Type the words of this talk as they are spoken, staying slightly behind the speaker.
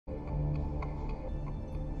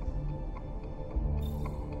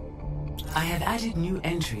I have added new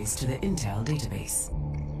entries to the Intel database.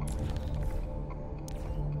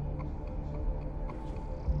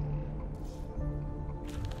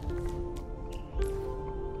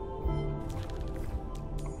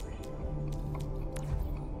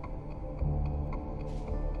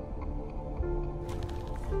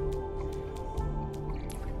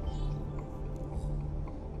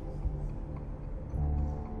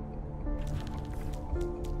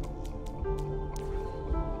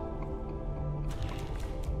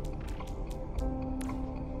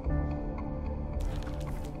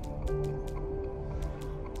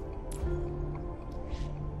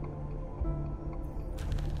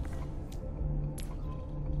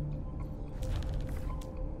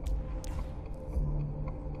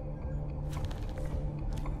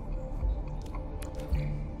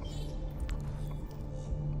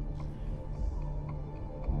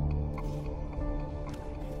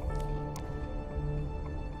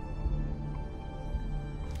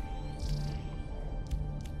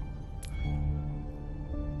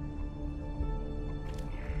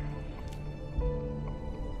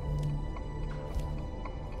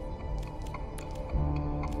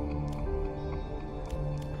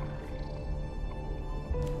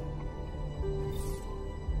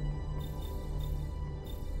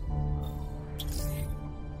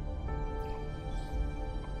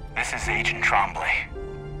 This is Agent Tremblay.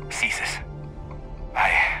 Ceases.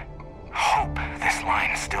 I hope this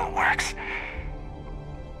line still works.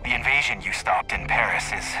 The invasion you stopped in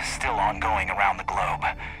Paris is still ongoing around the globe.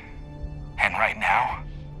 And right now,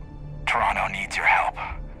 Toronto needs your help.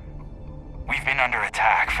 We've been under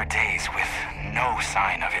attack for days with no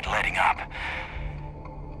sign of it letting up.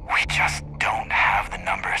 We just don't have the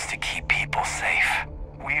numbers to keep people safe.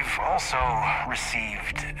 We've also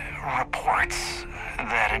received reports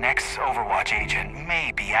that an ex-Overwatch agent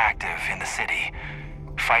may be active in the city,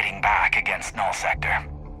 fighting back against Null Sector.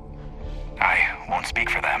 I won't speak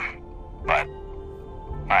for them, but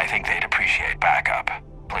I think they'd appreciate backup.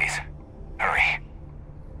 Please, hurry.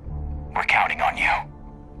 We're counting on you.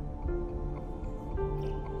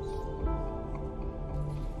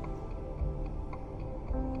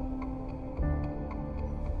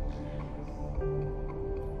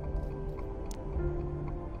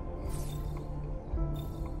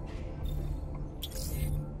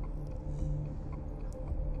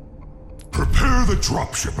 Prepare the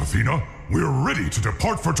dropship, Athena. We're ready to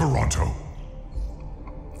depart for Toronto.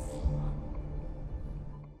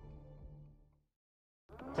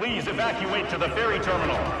 Please evacuate to the ferry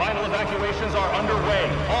terminal. Final evacuations are underway.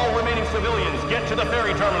 All remaining civilians, get to the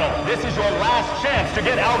ferry terminal. This is your last chance to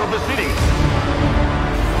get out of the city.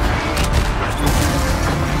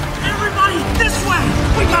 Everybody, this way!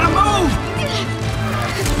 We gotta move!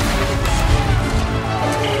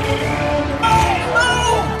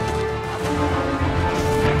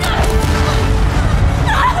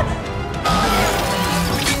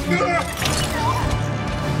 Move!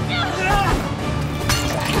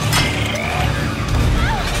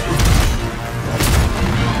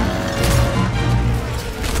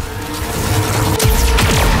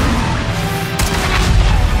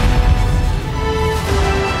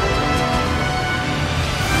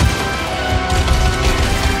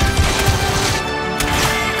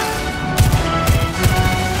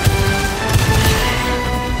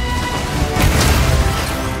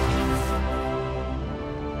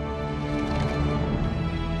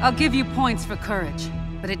 I'll give you points for courage,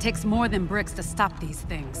 but it takes more than bricks to stop these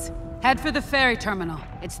things. Head for the ferry terminal.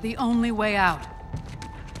 It's the only way out.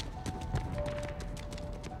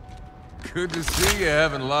 Good to see you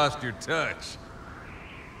haven't lost your touch.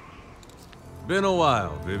 Been a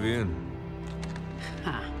while, Vivian.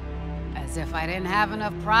 Huh. As if I didn't have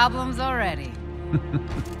enough problems already.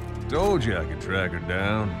 Told you I could track her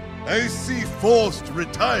down. I see forced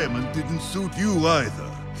retirement didn't suit you either.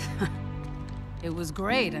 It was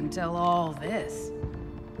great until all this.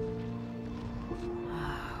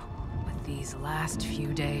 But these last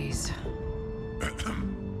few days...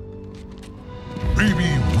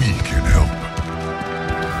 Maybe we can help.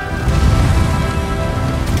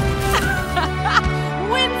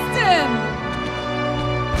 Winston!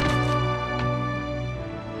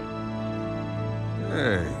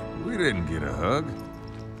 Hey, we didn't get a hug.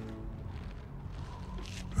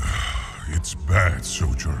 It's bad,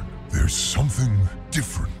 Sojourn. There's something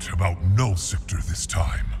different about Null Sector this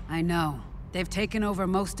time. I know. They've taken over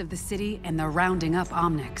most of the city, and they're rounding up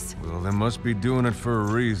Omnics. Well, they must be doing it for a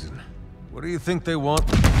reason. What do you think they want?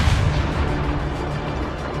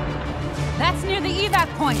 That's near the evac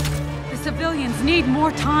point! The civilians need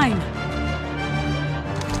more time.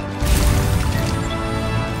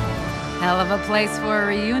 Hell of a place for a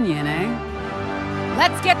reunion, eh?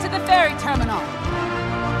 Let's get to the ferry terminal!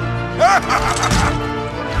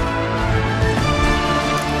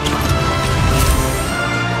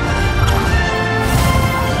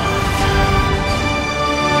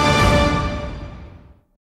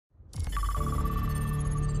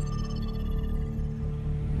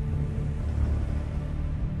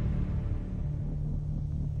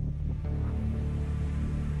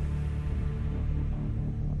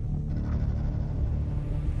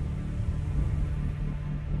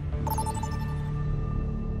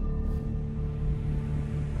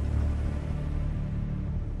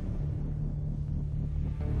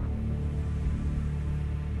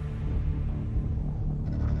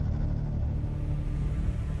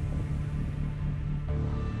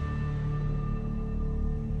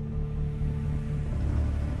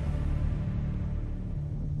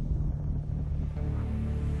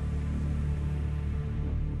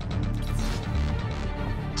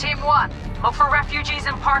 Team 1, look for refugees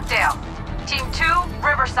in Parkdale. Team 2,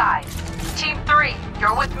 Riverside. Team 3,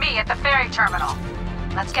 you're with me at the ferry terminal.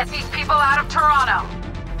 Let's get these people out of Toronto.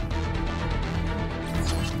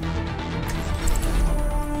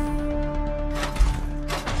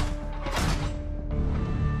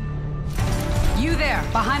 You there,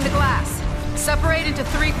 behind the glass. Separate into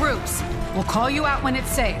 3 groups. We'll call you out when it's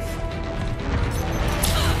safe.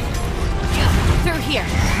 Through here.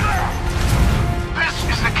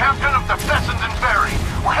 This is the captain of the Fessenden Ferry.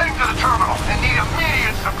 We're heading to the terminal and need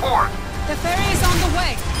immediate support. The ferry is on the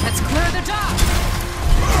way. Let's clear the dock.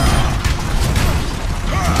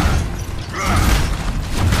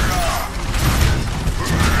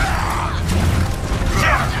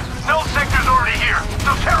 Yes, no sector's already here.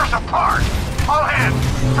 They'll tear us apart. All hands,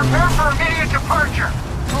 prepare for immediate departure.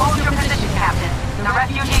 Hold your position, Captain. The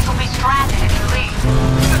refugees will be stranded if you leave.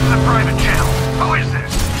 This is a private channel. Who is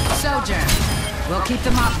this? Sojourn. We'll keep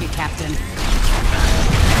them off you, Captain.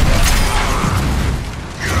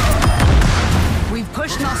 We've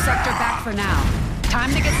pushed Null Sector back for now.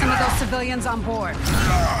 Time to get some of those civilians on board.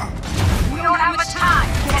 We don't have much time.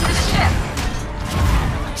 Get to the ship.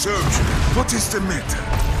 Soldier, what is the matter?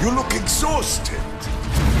 You look exhausted.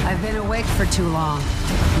 I've been awake for too long.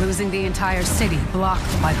 Losing the entire city, block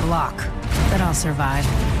by block. But I'll survive.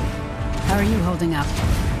 How are you holding up?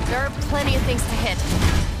 There are plenty of things to hit.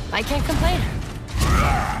 I can't complain.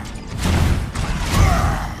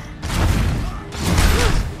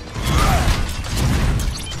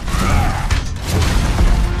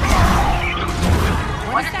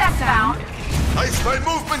 What is that sound? I spy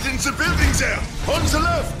movement in the building there, on the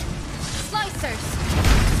left. Slicers!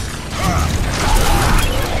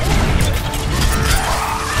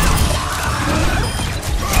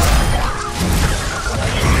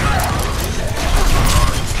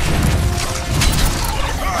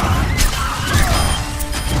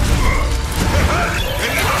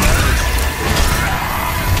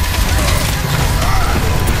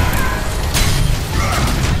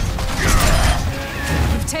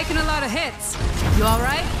 Taking a lot of hits. You all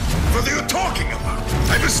right? What are you talking about?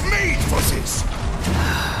 I was made for this.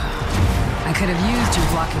 I could have used you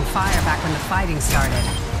blocking fire back when the fighting started.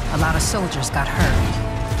 A lot of soldiers got hurt.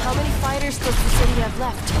 How many fighters does the city have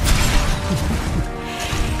left?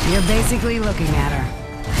 You're basically looking at her.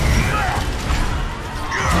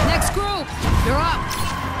 Next group! You're up!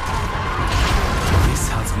 This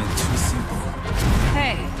has been too simple.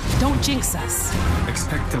 Hey, don't jinx us.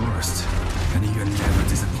 Expect the worst, and you're never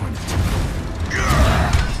disappointed.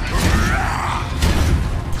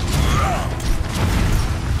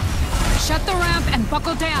 Shut the ramp and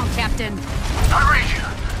buckle down, Captain. I read you.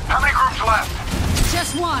 How many groups left?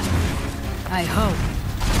 Just one. I hope.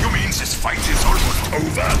 You mean this fight is almost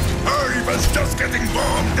over? I was just getting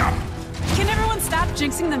warmed up. Can everyone stop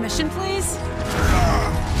jinxing the mission, please?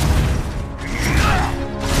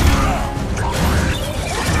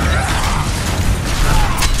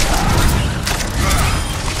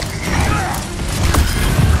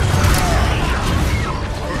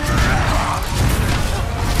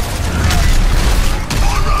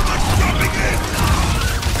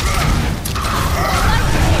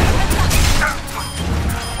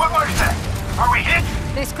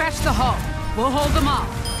 They scratched the hull. We'll hold them off.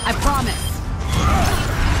 I promise.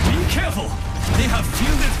 Be careful! They have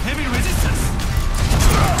fielded heavy resistance!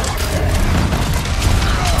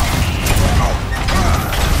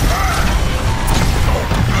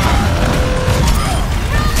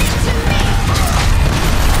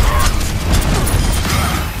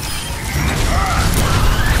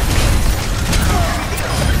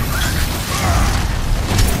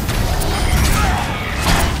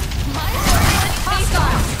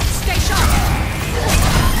 Stay sharp!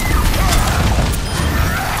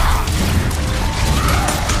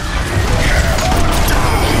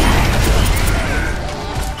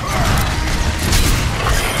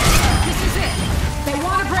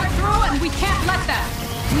 and we can't let that.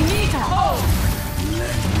 We need to hold.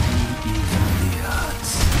 Let me even the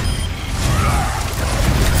odds.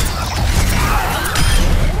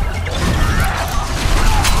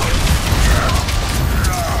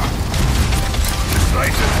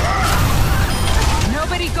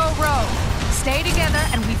 Nobody go rogue. Stay together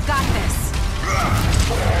and we've got this.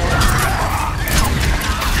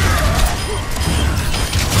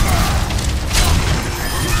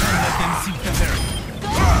 Let them see the ferry.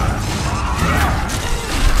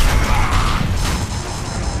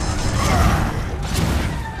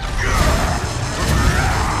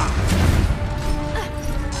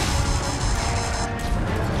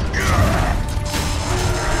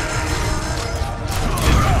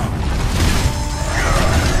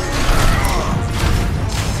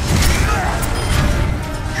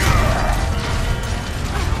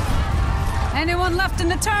 Anyone left in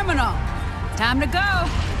the terminal? Time to go.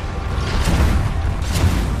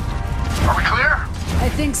 Are we clear? I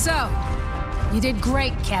think so. You did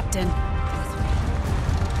great, Captain.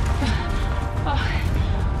 All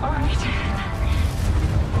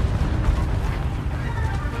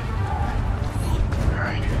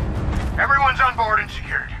right. Everyone's on board and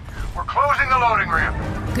secured. We're closing the loading ramp.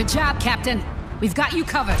 Good job, Captain. We've got you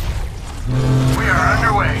covered. We are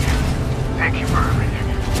underway. Thank you for everything.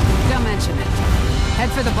 Don't mention it. Head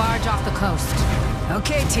for the barge off the coast.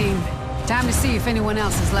 Okay, team. Time to see if anyone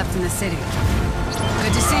else is left in the city.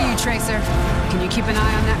 Good to see you, Tracer. Can you keep an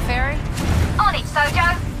eye on that ferry? On it,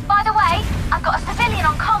 Sojo. By the way, I've got a civilian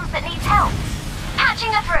on comms that needs help. Patching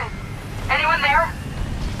her through. Anyone there?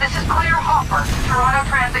 This is Claire Hopper, Toronto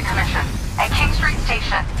Transit Commission, at King Street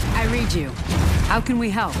Station. I read you. How can we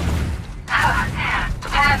help?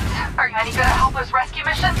 Depends. Are you any good at helpless rescue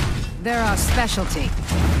missions? They're our specialty.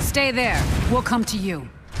 Stay there. We'll come to you.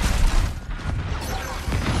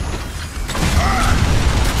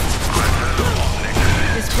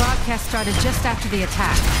 This broadcast started just after the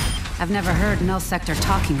attack. I've never heard Null Sector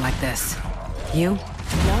talking like this. You?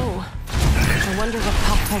 No. I wonder what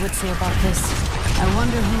Papa would say about this. I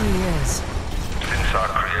wonder who he is. Inside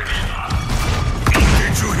creation.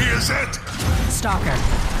 Did you hear that? Stalker.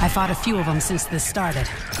 I fought a few of them since this started.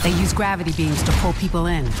 They use gravity beams to pull people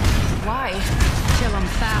in. Why? Kill them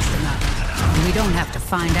fast enough. And we don't have to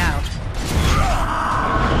find out.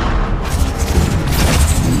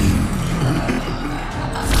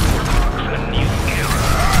 A new era.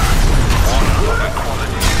 One of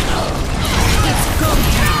equality. Let's go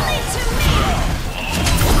now!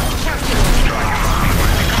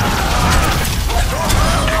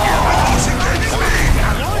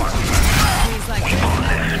 He's like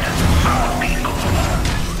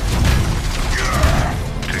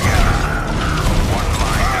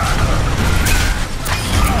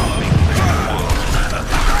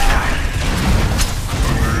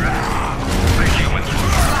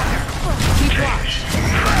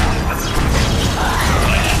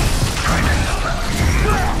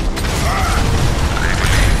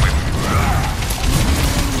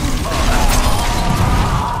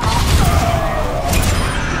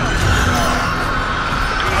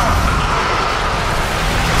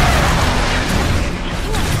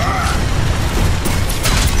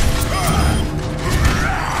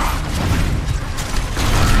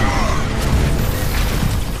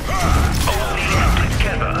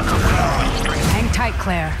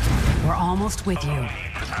Claire. We're almost with you.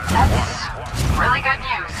 That's really good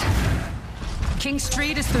news. King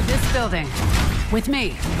Street is through this building. With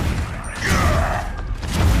me.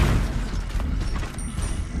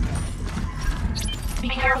 Be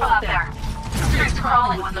careful out there. The street's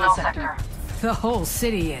crawling with the Null Sector. The whole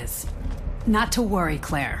city is. Not to worry,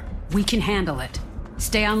 Claire. We can handle it.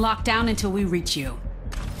 Stay on lockdown until we reach you.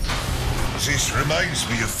 This reminds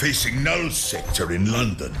me of facing Null Sector in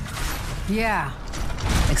London. Yeah.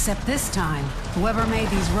 Except this time, whoever made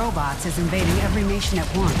these robots is invading every nation at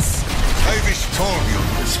once. I wish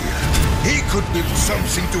Torbjorn was here. He could build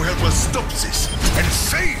something to help us stop this and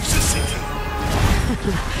save the city.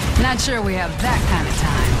 Not sure we have that kind of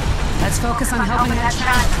time. Let's focus on helping that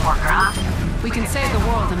transporter, huh? We can save the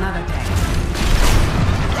world another day.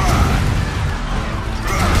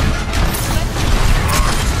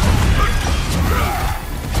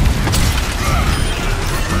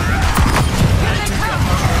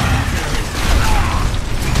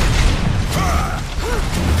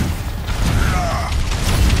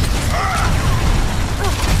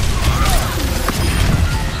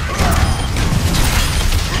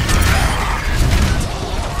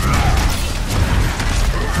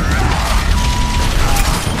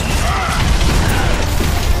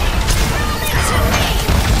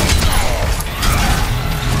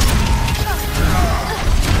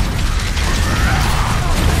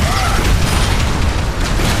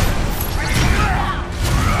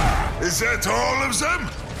 that all of them?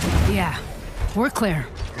 Yeah, we're clear.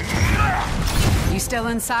 You still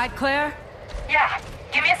inside, Claire? Yeah,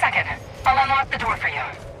 give me a second. I'll unlock the door for you.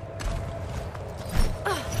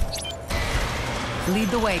 Lead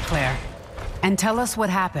the way, Claire. And tell us what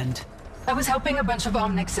happened. I was helping a bunch of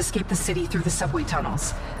Omnics escape the city through the subway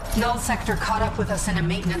tunnels. Null Sector caught up with us in a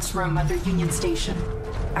maintenance room under Union Station.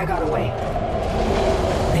 I got away.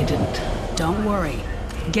 They didn't. Don't worry.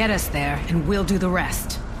 Get us there, and we'll do the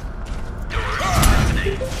rest.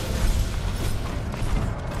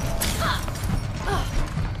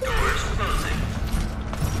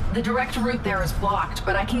 The direct route there is blocked,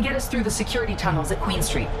 but I can get us through the security tunnels at Queen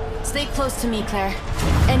Street. Stay close to me, Claire.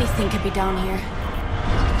 Anything could be down here.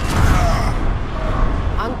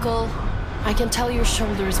 Uncle, I can tell your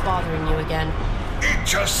shoulder is bothering you again. It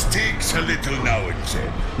just takes a little now and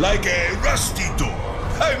then. Like a rusty door.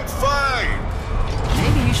 I'm fine.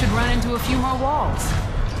 Maybe you should run into a few more walls.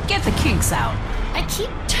 Get the kinks out. I keep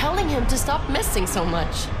telling him to stop messing so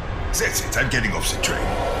much. That's it. I'm getting off the train.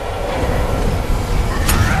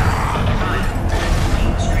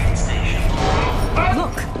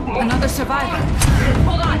 Look, another survivor.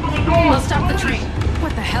 Hold on. I'll stop the train.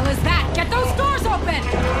 What the hell is that? Get those doors open!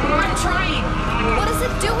 I'm trying. What is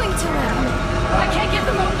it doing to him? I can't get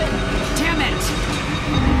them open. Damn it!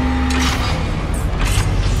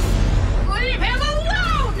 Leave him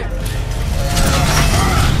alone!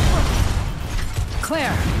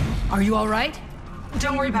 Claire, are you all right?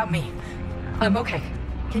 Don't worry about me. I'm okay.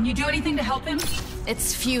 Can you do anything to help him?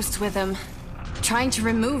 It's fused with him. Trying to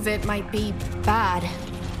remove it might be bad.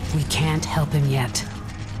 We can't help him yet.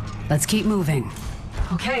 Let's keep moving.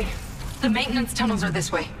 Okay. The maintenance tunnels are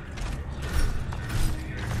this way.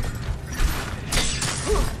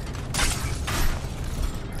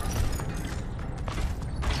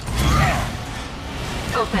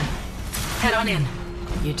 Open. Head on in.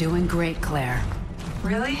 You're doing great, Claire.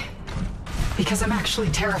 Really? Because I'm actually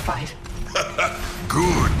terrified.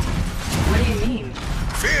 Good. What do you mean?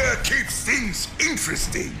 Fear keeps things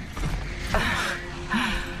interesting.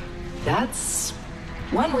 That's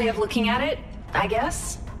one way of looking at it, I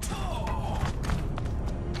guess.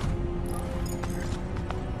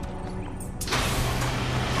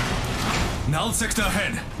 Null sector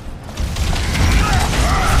ahead.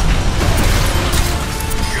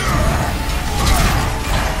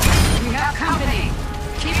 We have company.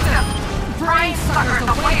 Keep the brain suckers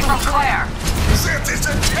away from Claire. That is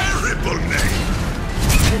a terrible name.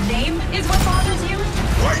 The name is what bothers you?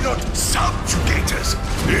 Why not subjugators?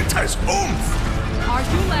 It has oomph.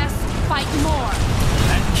 Argue less, fight more.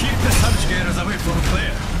 And keep the subjugators away from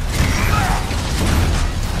Claire.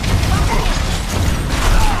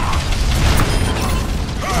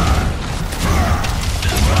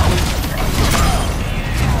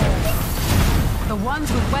 The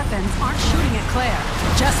ones with weapons aren't shooting at Claire.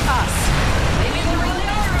 Just us. Maybe they really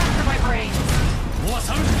are after my brains. More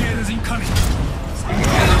subjugators incoming.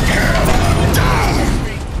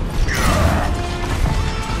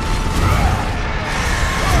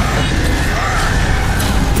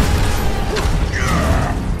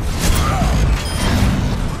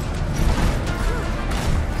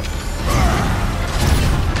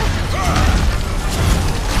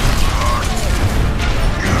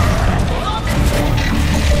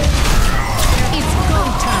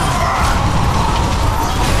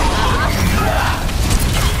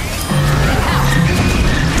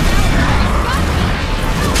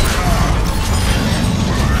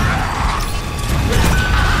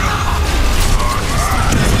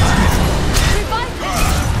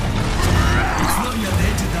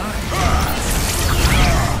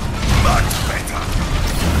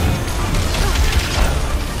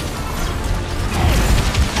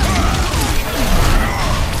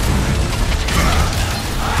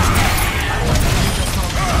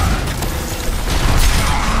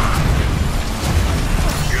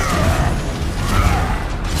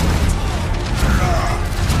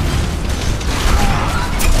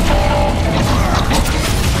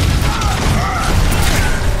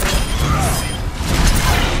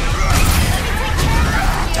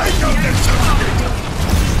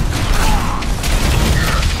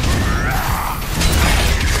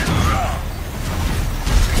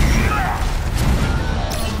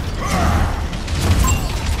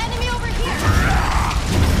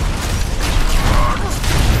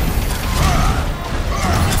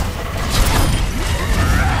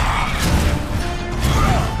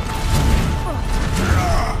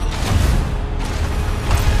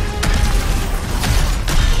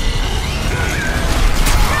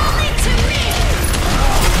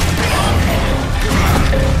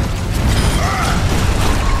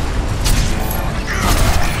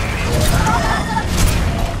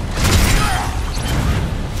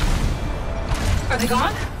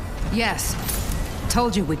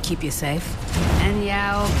 Told you we'd keep you safe. And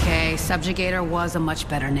yeah, okay, Subjugator was a much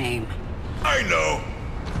better name. I know.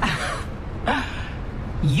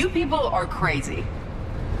 You people are crazy.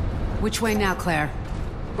 Which way now, Claire?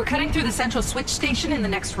 We're cutting through the central switch station in the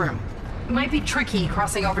next room. It might be tricky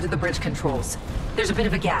crossing over to the bridge controls. There's a bit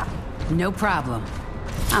of a gap. No problem.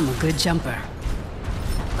 I'm a good jumper.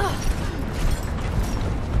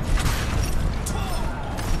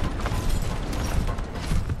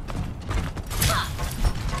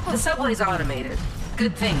 The subway's automated.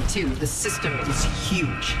 Good thing, too. The system is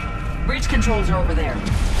huge. Bridge controls are over there, if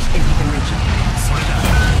you can reach them.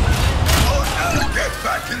 Get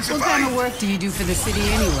back in the What kind of work do you do for the city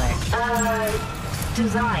anyway?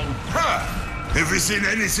 Design. Have you seen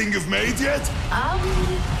anything you've made yet?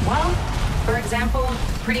 Well, for example,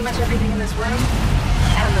 pretty much everything in this room,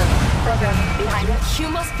 and the program behind it. You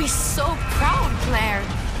must be so proud, Claire.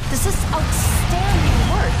 This is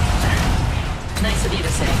outstanding work. Nice of you to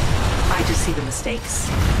say. I just see the mistakes.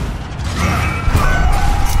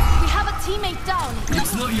 We have a teammate down.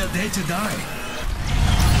 It's not your day to die.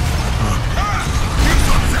 You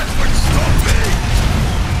thought that would stop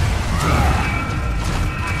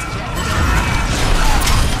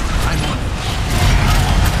I'm on.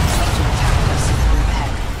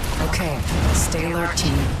 Okay, stay alert,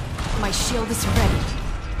 team. My shield is ready.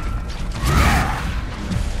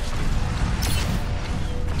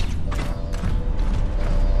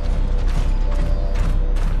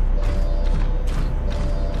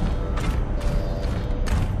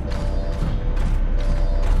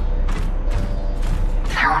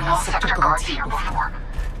 Here before.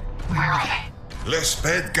 Where are they? Less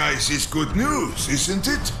bad guys is good news, isn't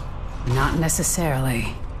it? Not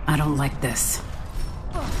necessarily. I don't like this.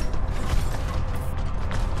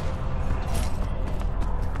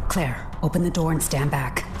 Claire, open the door and stand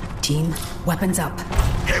back. Team, weapons up.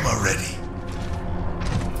 Hammer ready.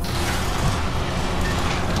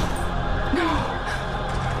 No!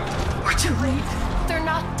 We're too late. They're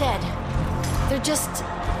not dead. They're just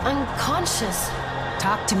unconscious.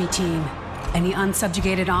 Talk to me, team. Any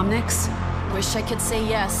unsubjugated Omnics? Wish I could say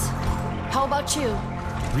yes. How about you?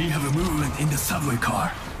 We have a movement in the subway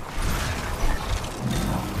car.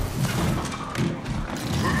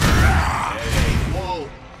 Hey, whoa!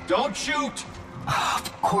 Don't shoot!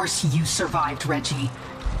 Of course you survived, Reggie.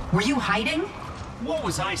 Were you hiding? What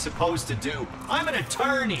was I supposed to do? I'm an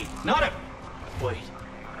attorney, not a... Wait.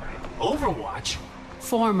 Overwatch?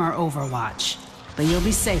 Former Overwatch. But you'll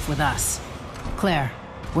be safe with us. Claire,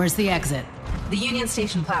 where's the exit? The Union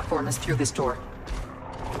Station platform is through this door.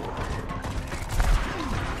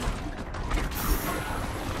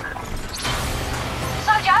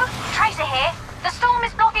 Sojo, Tracer here. The storm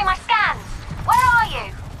is blocking my scans. Where are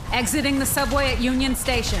you? Exiting the subway at Union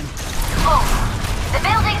Station. Cool. The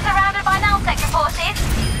building surrounded by null sector forces.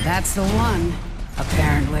 That's the one,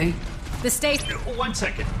 apparently. The state... 1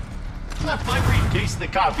 second. Left my briefcase in the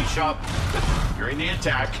coffee shop during the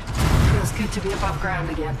attack. Feels good to be above ground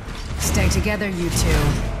again. Stay together, you two.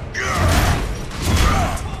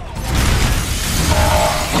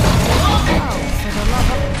 Oh, for the love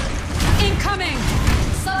of... Incoming!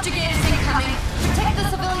 Subjugators incoming! Protect the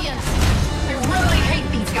civilians! I really hate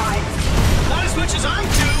these guys! Not as much as I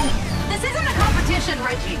do! This isn't a competition,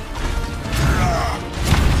 Reggie!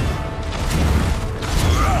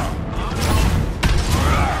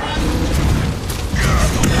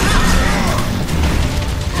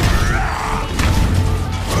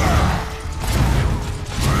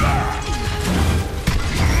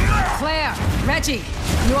 Claire! Reggie!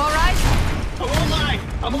 You alright? I won't lie,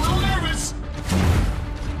 I'm a little nervous!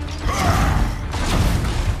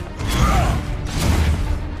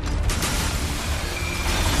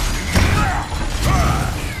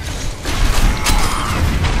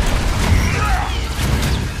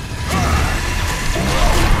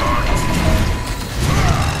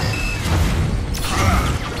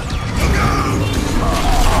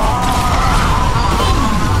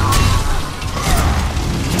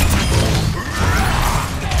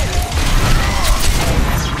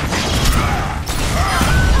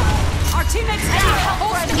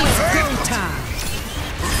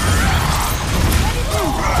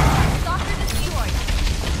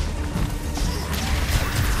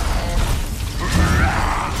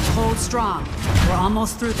 Strong. We're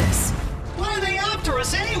almost through this. Why are they after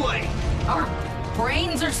us anyway? Our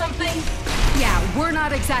brains or something? Yeah, we're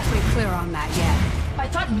not exactly clear on that yet. I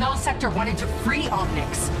thought Null Sector wanted to free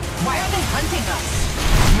Omnics. Why are they hunting us?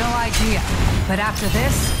 No idea. But after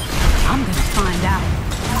this, I'm gonna find out.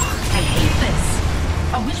 I hate this.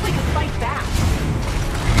 I wish we could fight back.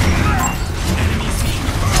 Enemy seen.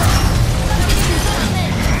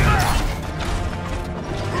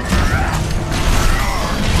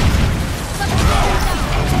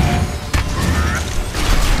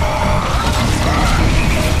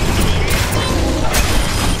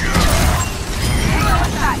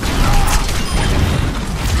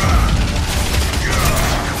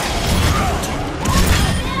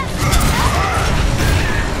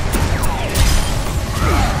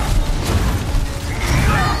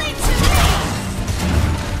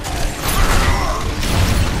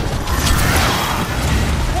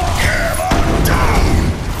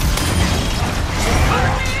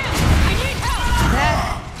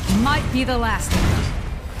 be the last of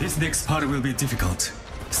it. This next part will be difficult.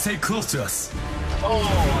 Stay close to us.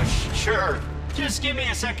 Oh, sure. Just give me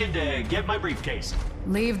a second to get my briefcase.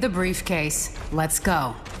 Leave the briefcase. Let's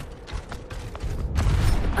go.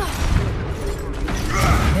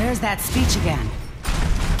 There's that speech again.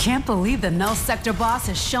 Can't believe the Null Sector boss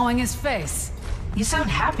is showing his face. You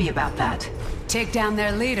sound happy about that. Take down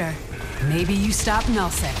their leader. Maybe you stop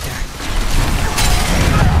Null Sector.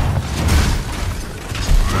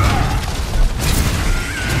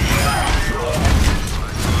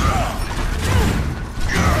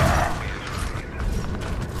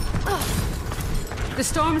 The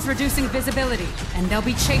storm's reducing visibility, and they'll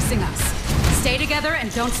be chasing us. Stay together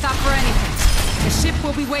and don't stop for anything. The ship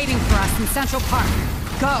will be waiting for us in Central Park.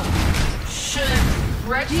 Go! Should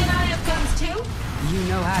Reggie and I have guns too? You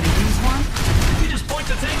know how to use one? You just point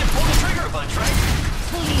the thing and pull the trigger a bunch, right?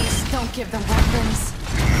 Please don't give them weapons.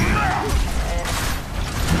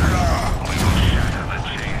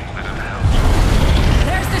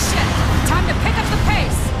 There's the ship. Time to pick up the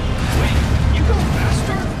pace. Wait, you go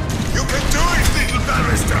faster? You can do it, little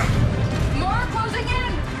barrister! More closing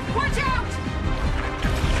in! Watch out!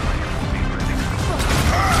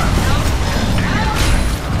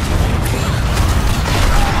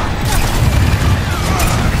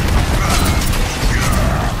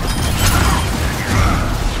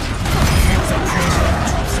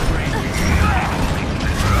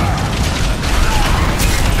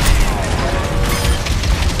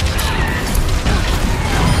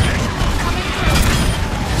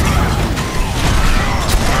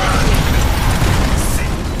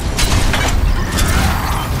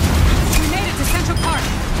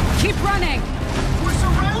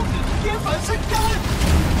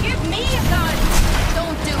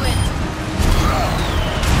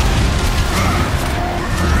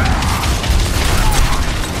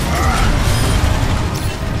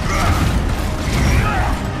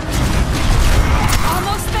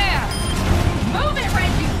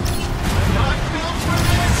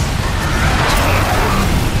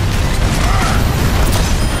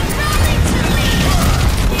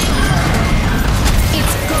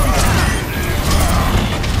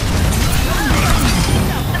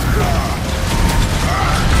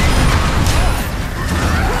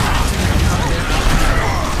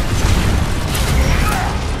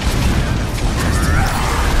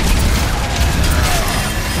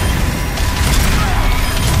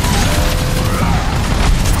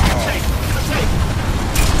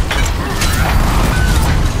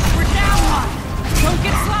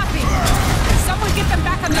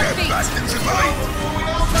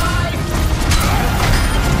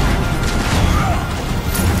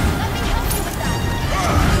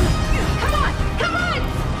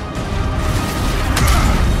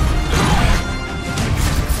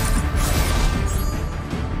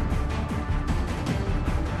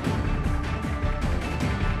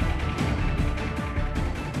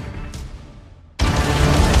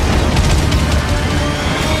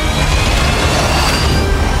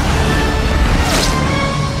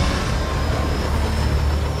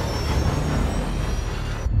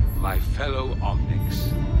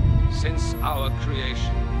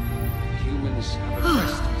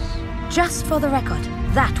 Just for the record,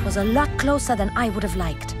 that was a lot closer than I would have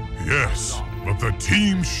liked. Yes, but the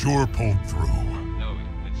team sure pulled through.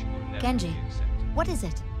 Genji, what is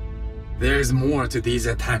it? There's more to these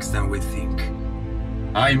attacks than we think.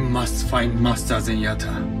 I must find Master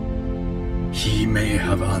Zenyatta. He may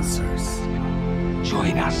have answers.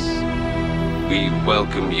 Join us. We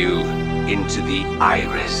welcome you into the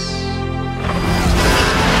Iris.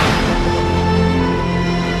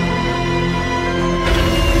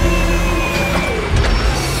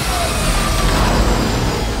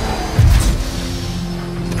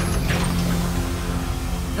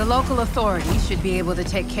 The local authorities should be able to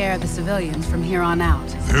take care of the civilians from here on out.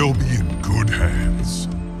 They'll be in good hands.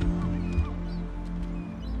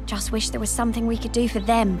 Just wish there was something we could do for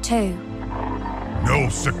them, too. Null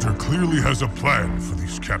Sector clearly has a plan for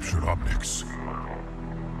these captured Omnics.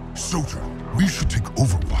 Sojourn, we should take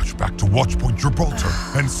Overwatch back to Watchpoint Gibraltar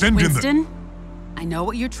and send Winston, in the... I know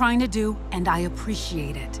what you're trying to do, and I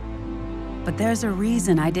appreciate it. But there's a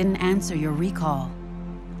reason I didn't answer your recall.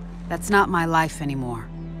 That's not my life anymore.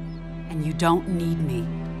 And you don't need me.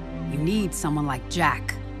 You need someone like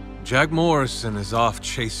Jack. Jack Morrison is off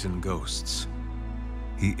chasing ghosts.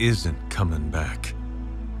 He isn't coming back.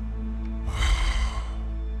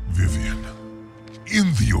 Vivian,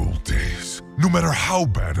 in the old days, no matter how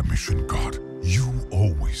bad a mission got, you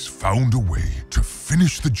always found a way to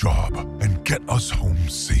finish the job and get us home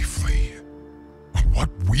safely. What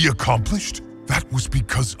we accomplished, that was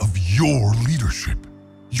because of your leadership.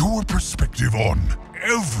 Your perspective on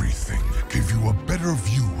everything gave you a better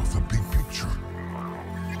view of the big picture.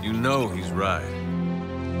 You know he's right.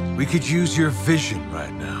 We could use your vision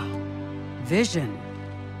right now. Vision?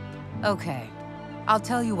 Okay, I'll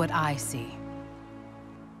tell you what I see.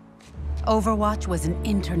 Overwatch was an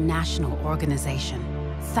international organization.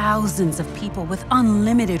 Thousands of people with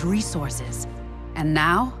unlimited resources. And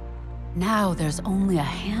now? Now there's only a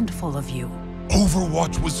handful of you.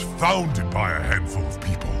 Overwatch was founded by a handful of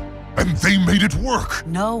people, and they made it work!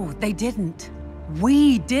 No, they didn't.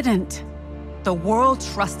 We didn't. The world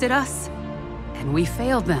trusted us, and we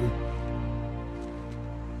failed them.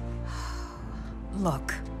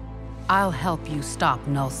 Look, I'll help you stop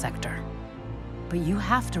Null Sector. But you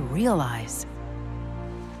have to realize,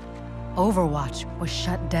 Overwatch was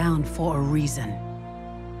shut down for a reason.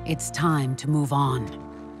 It's time to move on.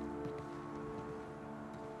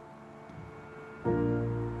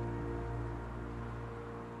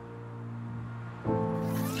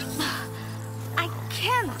 I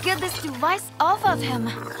can't get this device off of him.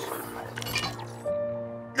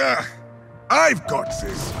 I've got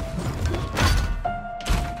this.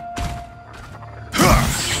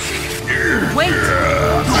 Wait!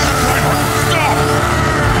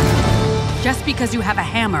 Just because you have a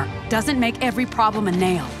hammer doesn't make every problem a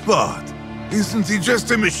nail. But isn't he just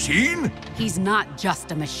a machine? He's not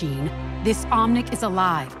just a machine. This Omnic is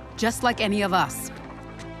alive, just like any of us.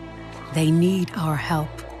 They need our help.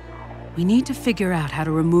 We need to figure out how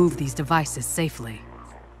to remove these devices safely.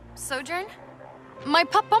 Sojourn? My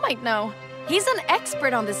papa might know. He's an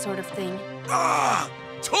expert on this sort of thing. Ah,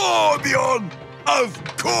 Torbjorn! Of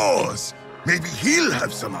course! Maybe he'll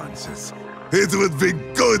have some answers. It would be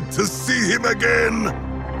good to see him again!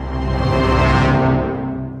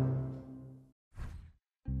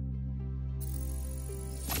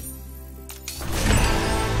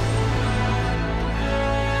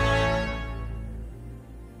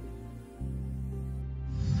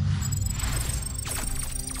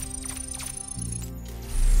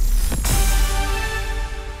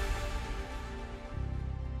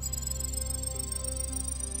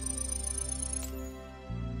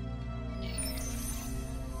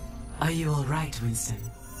 Are you all right, Winston?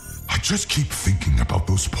 I just keep thinking about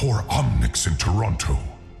those poor Omnics in Toronto.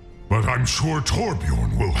 But I'm sure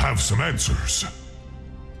Torbjorn will have some answers.